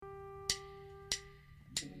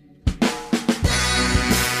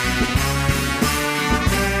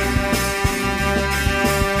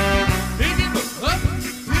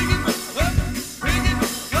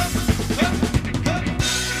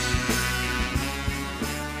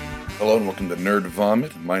Hello and welcome to Nerd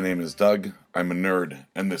Vomit. My name is Doug. I'm a nerd,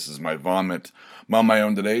 and this is my vomit. I'm on my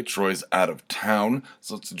own today. Troy's out of town,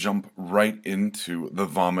 so let's jump right into the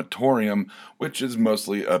Vomitorium, which is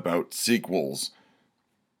mostly about sequels.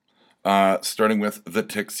 Starting with The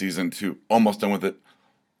Tick Season 2. Almost done with it.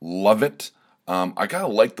 Love it. I kind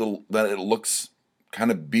of like that it looks kind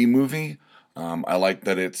of B-movie. I like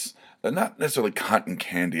that it's not necessarily cotton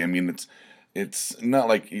candy. I mean, it's not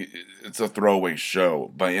like it's a throwaway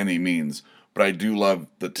show by any means, but I do love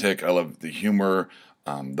the Tick. I love the humor,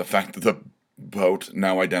 the fact that the boat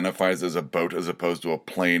now identifies as a boat as opposed to a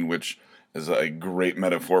plane, which is a great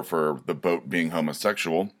metaphor for the boat being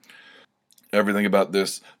homosexual. Everything about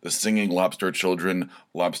this, the singing lobster children,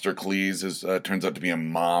 Lobster Cleese is turns out to be a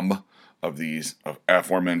mom of these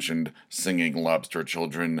aforementioned singing lobster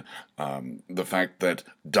children. The fact that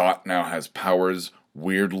Dot now has powers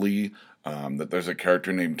weirdly, that there's a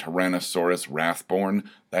character named Tyrannosaurus Wrathborn.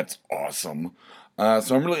 That's awesome.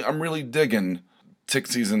 So I'm really digging Tick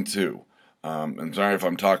Season 2. I'm sorry if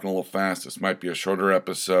I'm talking a little fast. This might be a shorter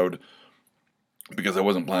episode because I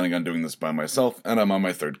wasn't planning on doing this by myself, and I'm on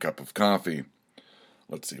my third cup of coffee.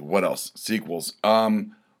 Let's see, what else? Sequels.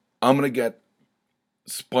 I'm gonna get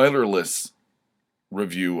spoilerless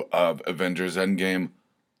review of Avengers Endgame.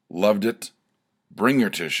 Loved it. Bring your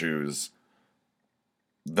tissues.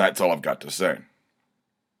 That's all I've got to say.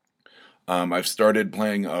 I started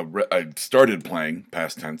playing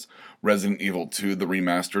past tense Resident Evil 2, the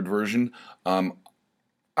remastered version. I'm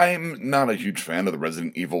not a huge fan of the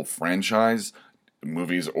Resident Evil franchise,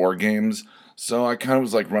 movies or games, so I kind of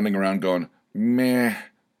was like running around going meh,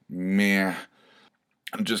 meh.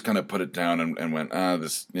 And just kind of put it down and went,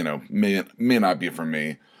 this, may not be for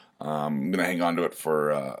me. I'm gonna hang on to it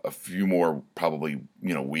for a few more, probably,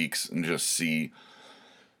 weeks and just see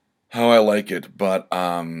how I like it. But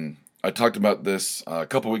I talked about this a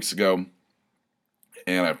couple weeks ago,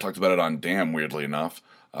 and I've talked about it on Damn, weirdly enough,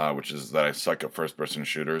 which is that I suck at first-person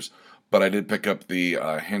shooters. But I did pick up the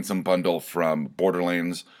Handsome Bundle from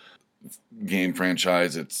Borderlands game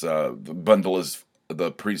franchise. It's the bundle is the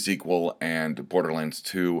pre-sequel and Borderlands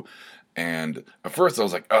 2. And at first I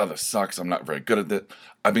was like, oh, this sucks. I'm not very good at it.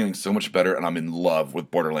 I'm getting so much better, and I'm in love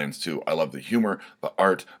with Borderlands 2. I love the humor, the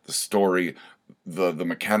art, the story, the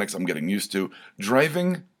mechanics I'm getting used to.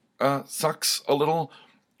 Driving sucks a little.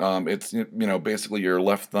 It's, basically your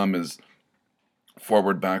left thumb is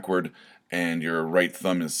forward, backward, and your right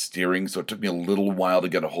thumb is steering. So it took me a little while to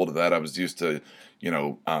get a hold of that. I was used to,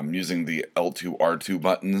 using the L2, R2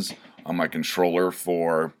 buttons on my controller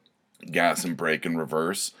for gas and brake and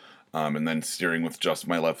reverse, and then steering with just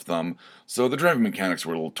my left thumb. So the driving mechanics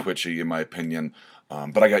were a little twitchy, in my opinion.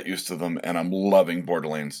 But I got used to them, and I'm loving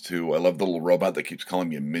Borderlands 2. I love the little robot that keeps calling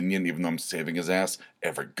me a minion, even though I'm saving his ass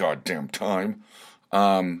every goddamn time.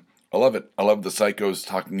 I love it. I love the psychos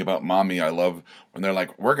talking about mommy. I love when they're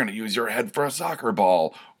like, we're going to use your head for a soccer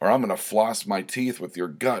ball, or I'm going to floss my teeth with your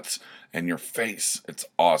guts and your face. It's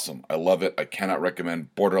awesome. I love it. I cannot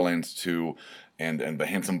recommend Borderlands 2 and the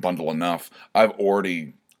Handsome Bundle enough. I'm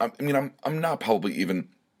not probably even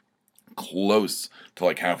close to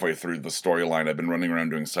like halfway through the storyline. I've been running around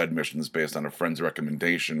doing side missions based on a friend's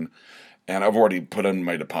recommendation, and I've already put in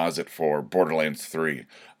my deposit for Borderlands 3.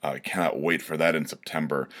 I cannot wait for that in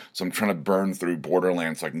September. So I'm trying to burn through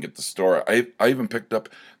Borderlands so I can get the story. I even picked up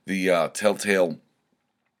the Telltale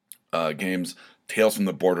games, Tales from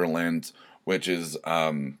the Borderlands, which is,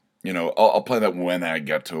 I'll play that when I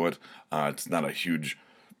get to it. It's not a huge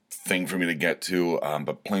thing for me to get to,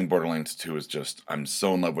 but playing Borderlands 2 is just, I'm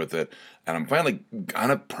so in love with it, and I'm finally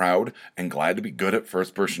kind of proud and glad to be good at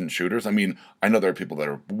first-person shooters. I mean, I know there are people that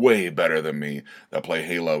are way better than me that play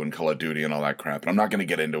Halo and Call of Duty and all that crap, and I'm not going to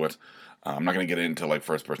get into it. I'm not going to get into like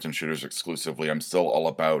first-person shooters exclusively. I'm still all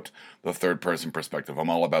about the third-person perspective. I'm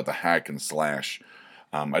all about the hack and slash.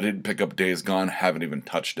 I did pick up Days Gone, haven't even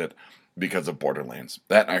touched it because of Borderlands.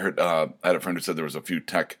 That, I heard, I had a friend who said there was a few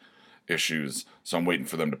tech issues, so I'm waiting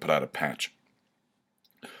for them to put out a patch.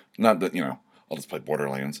 Not that, I'll just play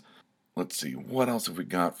Borderlands. Let's see, what else have we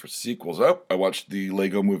got for sequels? Oh, I watched the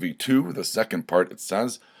Lego Movie 2, the second part, it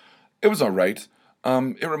says. It was alright.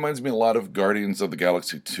 It reminds me a lot of Guardians of the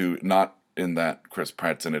Galaxy 2, not in that Chris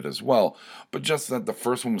Pratt's in it as well, but just that the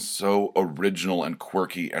first one was so original and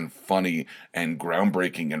quirky and funny and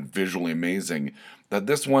groundbreaking and visually amazing that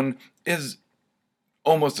this one is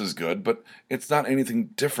almost as good, but it's not anything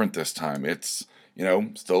different this time. It's,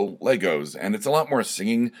 still Legos, and it's a lot more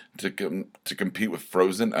singing to compete with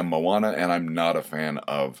Frozen and Moana, and I'm not a fan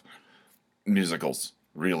of musicals,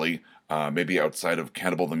 really. Maybe outside of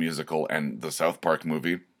Cannibal the Musical and the South Park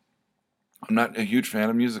movie. I'm not a huge fan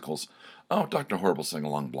of musicals. Oh, Dr. Horrible sing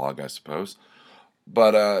along blog, I suppose.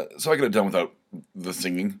 But so I could have done without the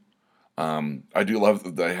singing. I do love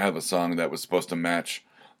that they have a song that was supposed to match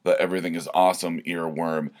the Everything is Awesome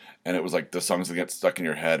earworm, and it was like the songs that get stuck in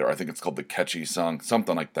your head, or I think it's called the Catchy Song,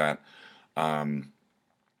 something like that. Um,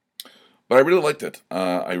 but I really liked it.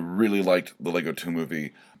 I really liked the Lego 2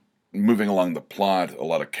 movie. Moving along the plot, a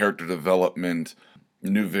lot of character development,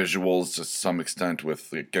 new visuals to some extent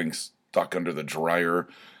with like, getting stuck under the dryer,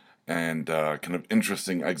 and kind of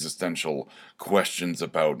interesting existential questions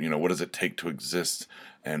about, what does it take to exist,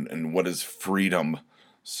 and what is freedom.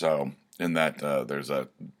 So in that, there's a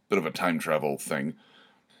bit of a time travel thing.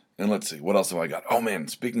 And let's see, what else have I got? Oh man,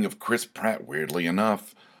 speaking of Chris Pratt, weirdly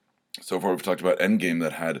enough, so far we've talked about Endgame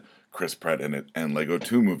that had Chris Pratt in it, and Lego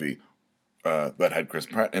 2 movie that had Chris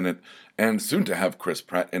Pratt in it, and soon to have Chris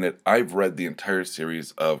Pratt in it. I've read the entire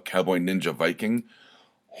series of Cowboy Ninja Viking.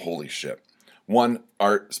 Holy shit. One,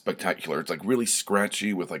 art spectacular. It's like really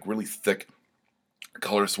scratchy with like really thick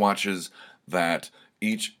color swatches that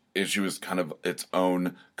each issue is kind of its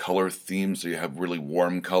own color theme. So you have really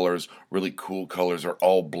warm colors, really cool colors, or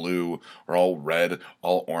all blue, or all red,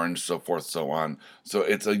 all orange, so forth, so on. So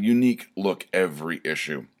it's a unique look every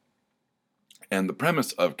issue. And the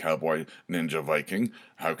premise of Cowboy Ninja Viking,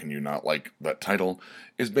 how can you not like that title,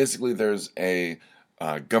 is basically there's a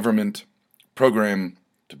government program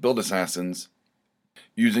to build assassins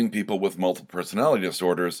using people with multiple personality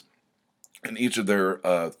disorders, and each of their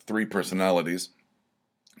three personalities,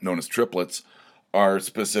 known as triplets, are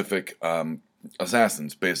specific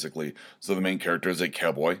assassins, basically. So the main character is a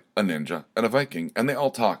cowboy, a ninja, and a Viking, and they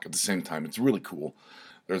all talk at the same time. It's really cool.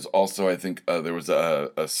 There's also, I think, there was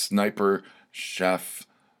a sniper, chef,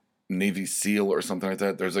 Navy SEAL, or something like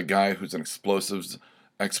that. There's a guy who's an explosives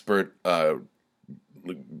expert,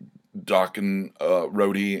 Dawkin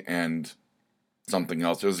roadie, and something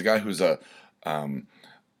else. There's a guy who's um,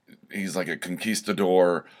 he's like a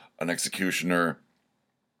conquistador, an executioner,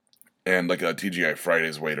 and like a TGI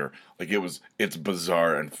Fridays waiter. Like it's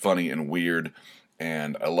bizarre and funny and weird,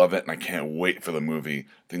 and I love it, and I can't wait for the movie.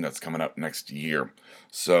 I think that's coming out next year.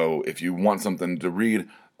 So if you want something to read,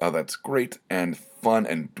 that's great and fun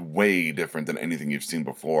and way different than anything you've seen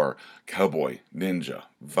before. Cowboy, Ninja,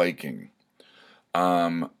 Viking.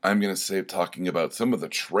 I'm gonna save talking about some of the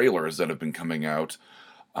trailers that have been coming out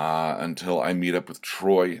until I meet up with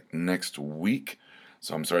Troy next week.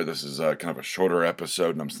 So I'm sorry this is kind of a shorter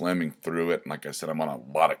episode and I'm slamming through it. And like I said, I'm on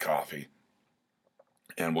a lot of coffee.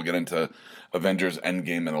 And we'll get into Avengers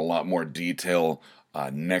Endgame in a lot more detail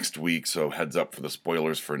next week. So heads up for the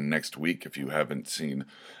spoilers for next week if you haven't seen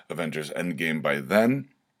Avengers Endgame by then,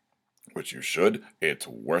 which you should. It's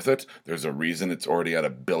worth it. There's a reason it's already at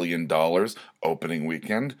 $1 billion opening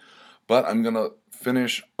weekend. But I'm going to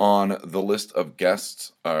finish on the list of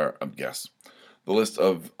guests, the list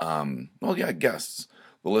of, guests,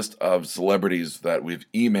 the list of celebrities that we've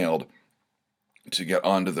emailed to get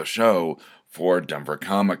onto the show for Denver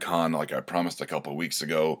Comic Con, like I promised a couple weeks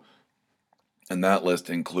ago. And that list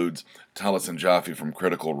includes Taliesin Jaffe from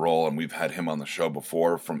Critical Role, and we've had him on the show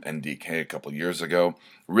before from NDK a couple years ago.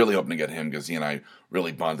 Really hoping to get him because he and I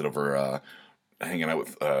really bonded over hanging out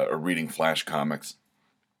with or reading Flash comics.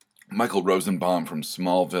 Michael Rosenbaum from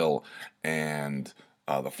Smallville, and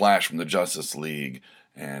The Flash from the Justice League,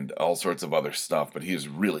 and all sorts of other stuff, but he is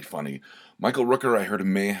really funny. Michael Rooker, I heard,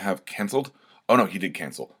 may have canceled. Oh no, he did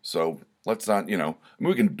cancel. So let's not,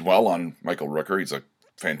 we can dwell on Michael Rooker. He's a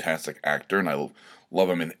fantastic actor, and I love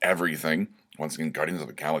him in everything. Once again, Guardians of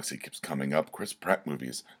the Galaxy keeps coming up. Chris Pratt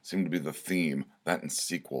movies seem to be the theme. That and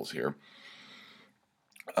sequels here.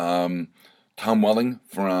 Tom Welling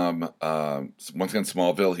from, once again,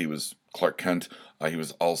 Smallville. He was Clark Kent. He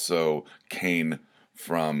was also Kane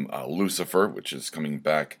from Lucifer, which is coming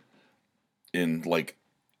back in like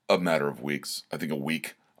a matter of weeks. I think a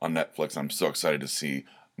week on Netflix. I'm so excited to see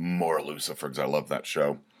more Lucifer because I love that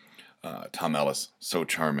show. Tom Ellis, so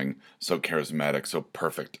charming, so charismatic, so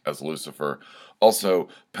perfect as Lucifer. Also,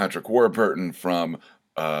 Patrick Warburton from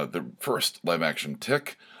the first live-action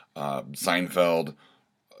Tick, Seinfeld,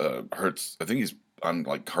 Hertz. I think he's on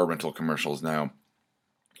like car rental commercials now.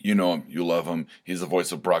 You know him, you love him. He's the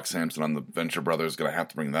voice of Brock Sampson on the Venture Brothers. Gonna have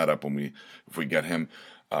to bring that up if we get him.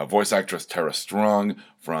 Voice actress Tara Strong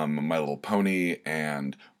from My Little Pony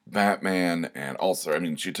and Batman, and also, I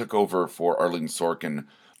mean, she took over for Arlene Sorkin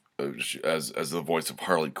as the voice of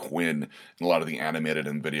Harley Quinn in a lot of the animated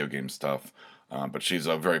and video game stuff. But she's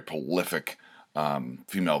a very prolific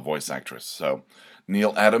female voice actress. So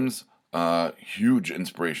Neil Adams, Huge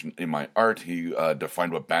inspiration in my art. He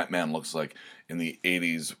defined what Batman looks like in the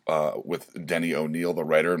 80s with Denny O'Neil, the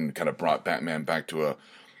writer, and kind of brought Batman back to a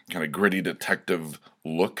kind of gritty detective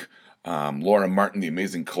look. Laura Martin, the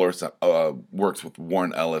amazing colorist, works with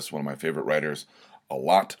Warren Ellis, one of my favorite writers, a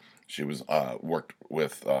lot. She was worked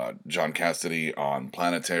with John Cassidy on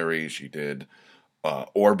Planetary. She did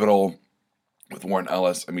Orbital with Warren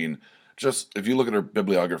Ellis. I mean, just if you look at her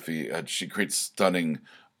bibliography, she creates stunning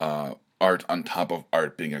art on top of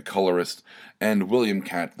art, being a colorist. And William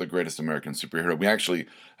Catt, the greatest American superhero. We actually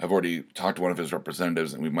have already talked to one of his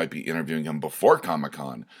representatives, and we might be interviewing him before Comic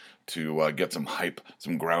Con to get some hype,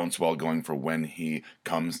 some groundswell going for when he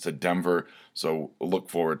comes to Denver. So look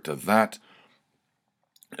forward to that.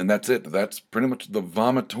 And that's it. That's pretty much the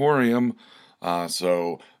vomitorium.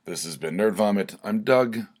 So this has been Nerd Vomit. I'm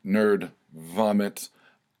Doug, Nerd Vomit,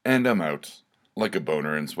 and I'm out like a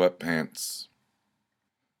boner in sweatpants.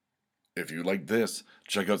 If you like this,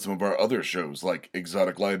 check out some of our other shows like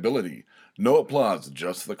Exotic Liability, No Applause,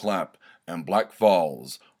 Just the Clap, and Black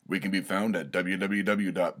Falls. We can be found at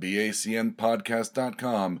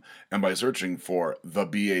www.bacnpodcast.com and by searching for The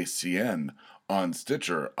BACN on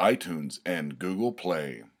Stitcher, iTunes, and Google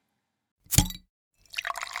Play.